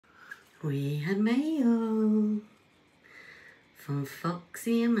We had mail from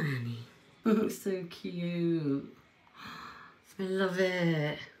Foxy and Mane. So cute. I love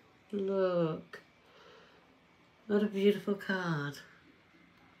it. Look. What a beautiful card.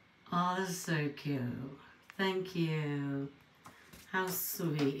 Oh, that's so cute. Thank you. How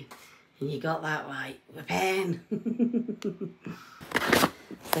sweet. And you got that right with a pen.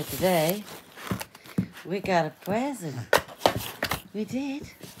 So today, we got a present. We did.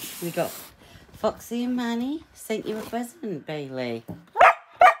 We got Foxy and Mane sent you a present, Bailey.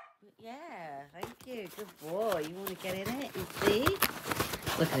 Yeah, thank you. Good boy. You want to get in it and see?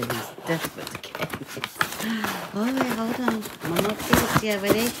 Look at him. He's desperate to get in this. Oh, wait, hold on. Mama, give it to you.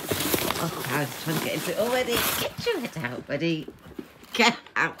 Ready? Oh, now he's trying to get into it already. Get your head out, buddy. Get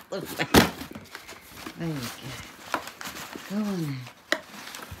out the way. There you go. Go on then.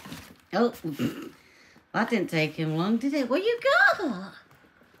 Oh, that didn't take him long, did it? What you got?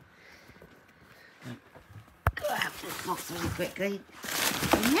 Grab this box really quickly.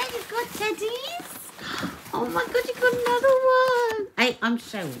 Yeah, you've got teddies. Oh my God, you got another one. Hey, I'm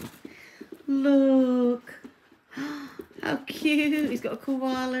showing. Look. How cute. He's got a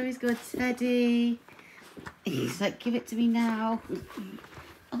koala, he's got a teddy. He's like, give it to me now.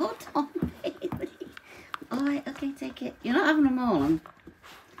 Hold on, baby. Alright, okay, take it. You're not having them all.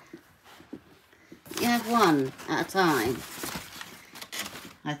 You have one at a time.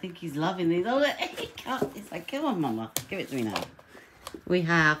 I think he's loving these. Oh, look, he can't. He's like, come on, Mama. Give it to me now. We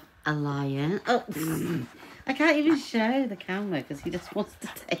have a lion. Oh, I can't even show the camera because he just wants to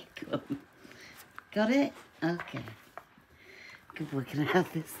take them. Got it? Okay. Good, we're going to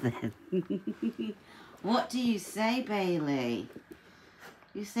have this then. What do you say, Bailey?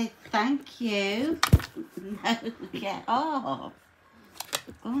 You say thank you. No, get off.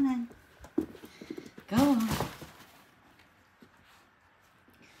 Go on then. Go on.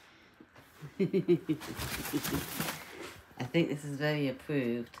 I think this is very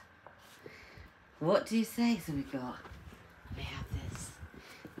approved. What do you say? So we have this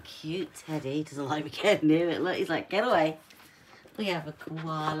cute teddy. He doesn't like me getting near it. Look, he's like, get away. We have a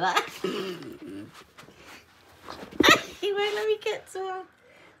koala. He won't let me get to him.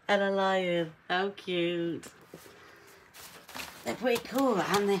 And a lion. How cute. They're pretty cool,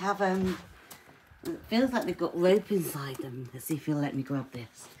 and they have it feels like they've got rope inside them. Let's see if he'll let me grab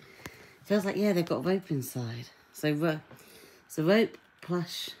this. Feels like, yeah, they've got rope inside. So rope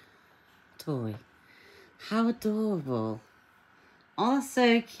plush toy. How adorable. Oh,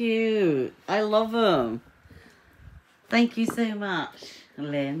 so cute. I love them. Thank you so much,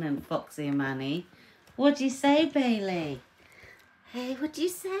 Lynne and Foxy and Mane. What'd you say, Bailey? Hey, what'd you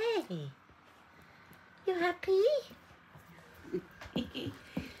say? You happy?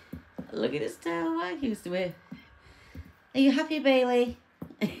 Look at his tail wag used to it. Are you happy, Bailey?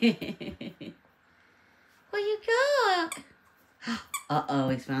 What you got? Uh-oh,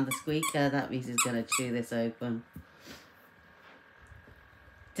 he's found the squeaker. That means he's going to chew this open.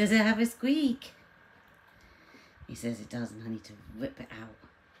 Does it have a squeak? He says it doesn't. I need to rip it out.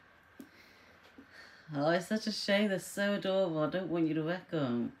 Oh, it's such a shame. They're so adorable. I don't want you to wreck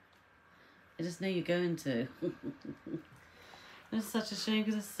them. I just know you're going to. It's such a shame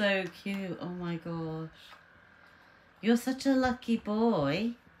because it's so cute. Oh my gosh. You're such a lucky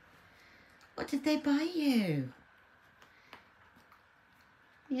boy. What did they buy you?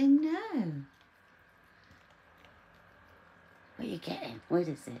 You know. What are you getting? What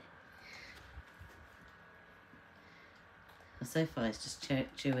is it? Well, so far it's just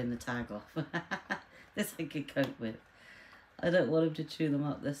chewing the tag off. This I can cope with. I don't want him to chew them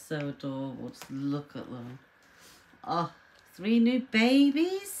up. They're so adorable. Just look at them. Oh, 3 new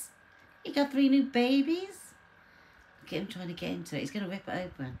babies? You got 3 new babies? Look at him trying to get into it. He's going to rip it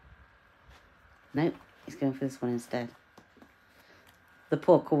open. Nope, he's going for this one instead. The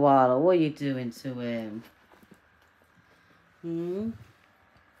poor koala. What are you doing to him? I'm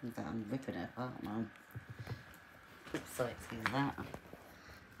ripping it apart, Mum. Oops, sorry, excuse that. I'm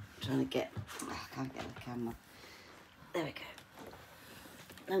trying to get... I can't get the camera. There we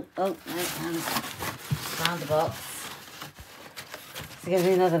go. Oh, no, found the box. It's going to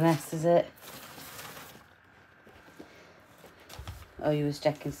be another mess, is it? Oh, you was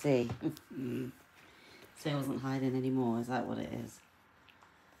checking see. So I wasn't hiding anymore, is that what it is?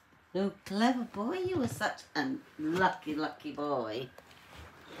 Oh, clever boy, you were such a lucky, lucky boy.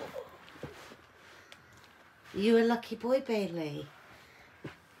 You a lucky boy, Bailey.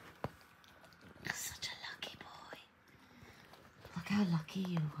 You're such a lucky boy. Look how lucky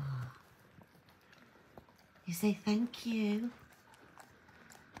you are. You say thank you.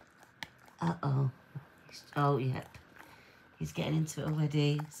 Uh-oh. Oh, yep. He's getting into it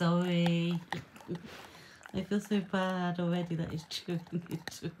already. Sorry. I feel so bad already that he's chewing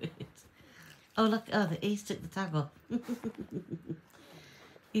into it. Oh, look. Oh, he's took the tag off.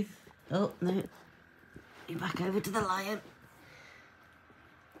 He's... Oh, no. You're back over to the lion.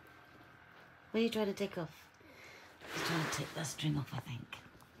 What are you trying to take off? He's trying to take that string off, I think.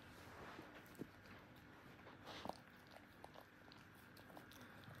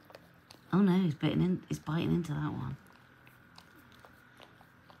 Oh no, he's biting into that one.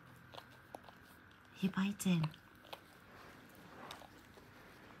 You're biting.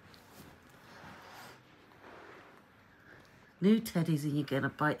 New teddies and you're going to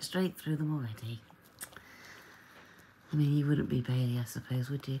bite straight through them already. I mean, you wouldn't be Bailey, I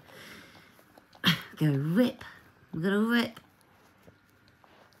suppose, would you? Go rip. We're going to rip.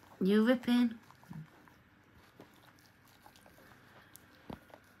 You ripping?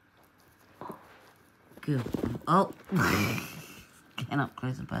 Good. Oh. Getting up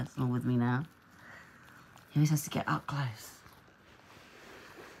close and personal with me now. He always has to get up close.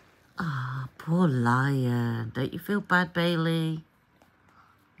 Ah, oh, poor lion. Don't you feel bad, Bailey?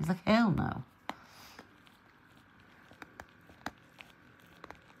 He's like, hell no.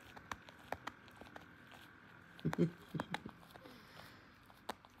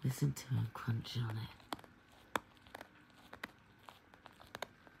 Listen to him crunch on it.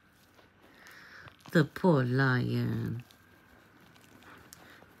 The poor lion.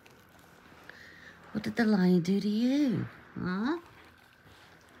 What did the lion do to you? Huh?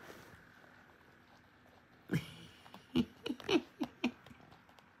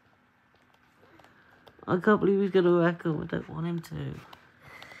 I can't believe he's going to wreck him. I don't want him to.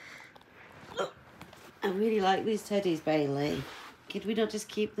 Oh, I really like these teddies, Bailey. Could we not just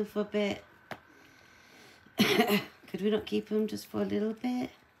keep them for a bit? Could we not keep them just for a little bit?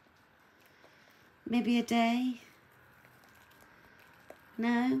 Maybe a day?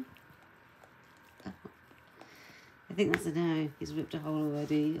 No? Oh. I think that's a no. He's ripped a hole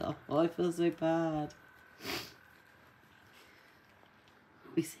already. Oh, I feel so bad.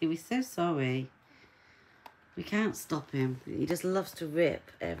 We're so sorry. We can't stop him. He just loves to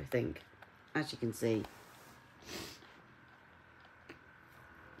rip everything, as you can see.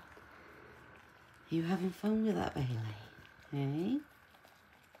 Are you having fun with that, Bailey? Hey?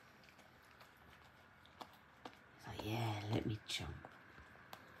 He's like, yeah, let me jump.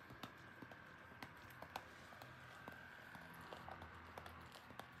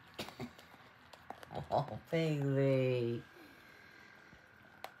 Oh, Bailey.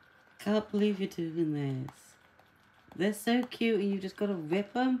 Can't believe you're doing this. They're so cute and you've just got to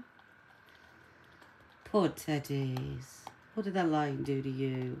rip them. Poor teddies. What did that lion do to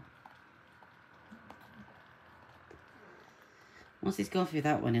you? Once he's gone through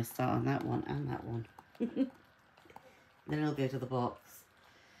that one, he'll start on that one and that one. Then he'll go to the box.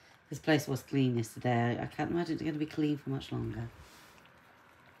 This place was clean yesterday. I can't imagine it's going to be clean for much longer.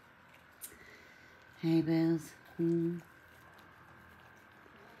 Hey, Bills. I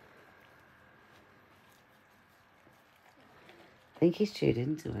think he's chewed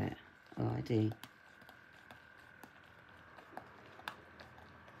into it. Oh, I do.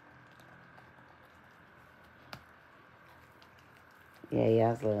 Yeah, he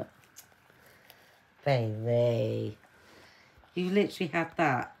has, look. Bailey. You literally had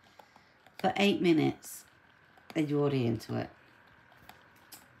that for 8 minutes and you're already into it.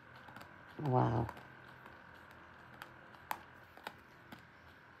 Wow.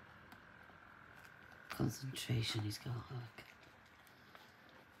 Concentration, he's got a hook.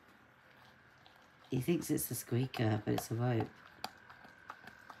 He thinks it's a squeaker, but it's a rope.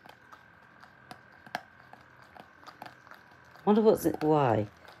 Wonder what's it, why?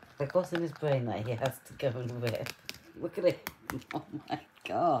 Like, what's in his brain that he has to go and rip? Look at it. Oh my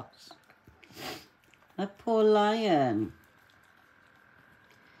gosh. That poor lion.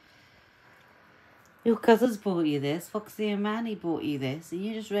 Your cousins bought you this. Foxy and Mane bought you this, and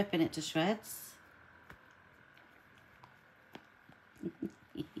you're just ripping it to shreds.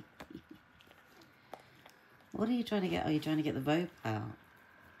 What are you trying to get? Are you trying to get the rope out?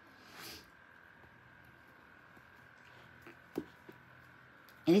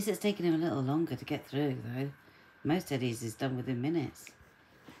 At least it's taken him a little longer to get through, though. Most teddies is done within minutes.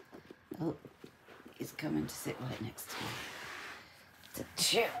 Oh, he's coming to sit right next to me. To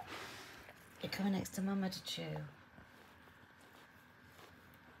chew. You're coming next to Mama to chew.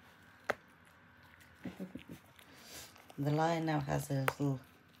 The lion now has a little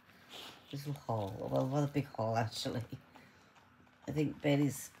hole. Well, a big hole, actually. I think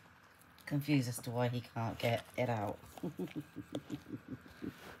Bailey's confused as to why he can't get it out.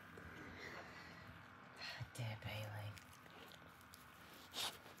 Dear Bailey.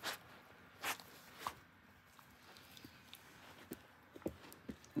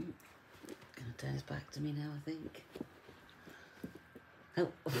 turn his back to me now, I think. Oh,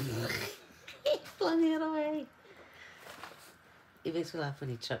 he's flung it away. He makes me laugh when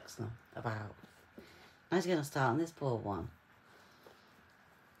he chucks them about. Now he's going to start on this poor one.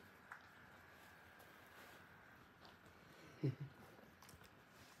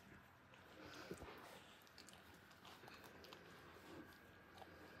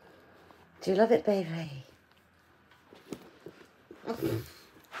 Do you love it, baby?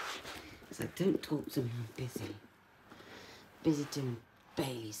 It's like, don't talk to me, I'm busy. Busy doing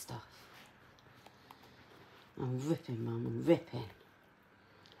Bailey stuff. I'm ripping, Mum, I'm ripping.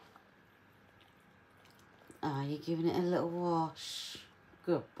 Ah, you're giving it a little wash.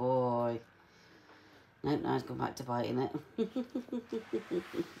 Good boy. Nope, now he's gone back to biting it.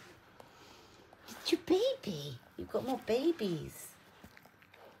 It's your baby. You've got more babies.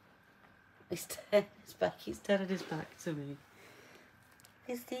 He's turning his back to me.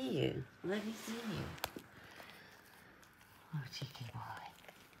 Let me see you. Let me see you. Oh, cheeky boy.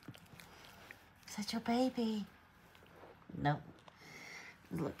 Is that your baby? No.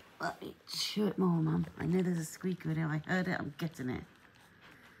 Look, let me chew it more, Mum. I know there's a squeak video. I heard it. I'm getting it.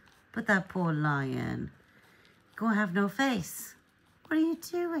 But that poor lion. Go and have no face. What are you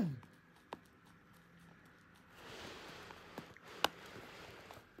doing?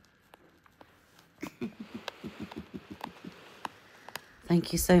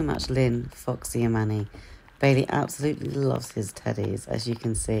 Thank you so much, Lynne, Foxy and Mane. Bailey absolutely loves his teddies, as you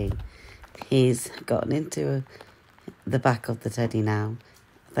can see. He's gotten into the back of the teddy now.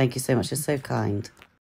 Thank you so much. You're so kind.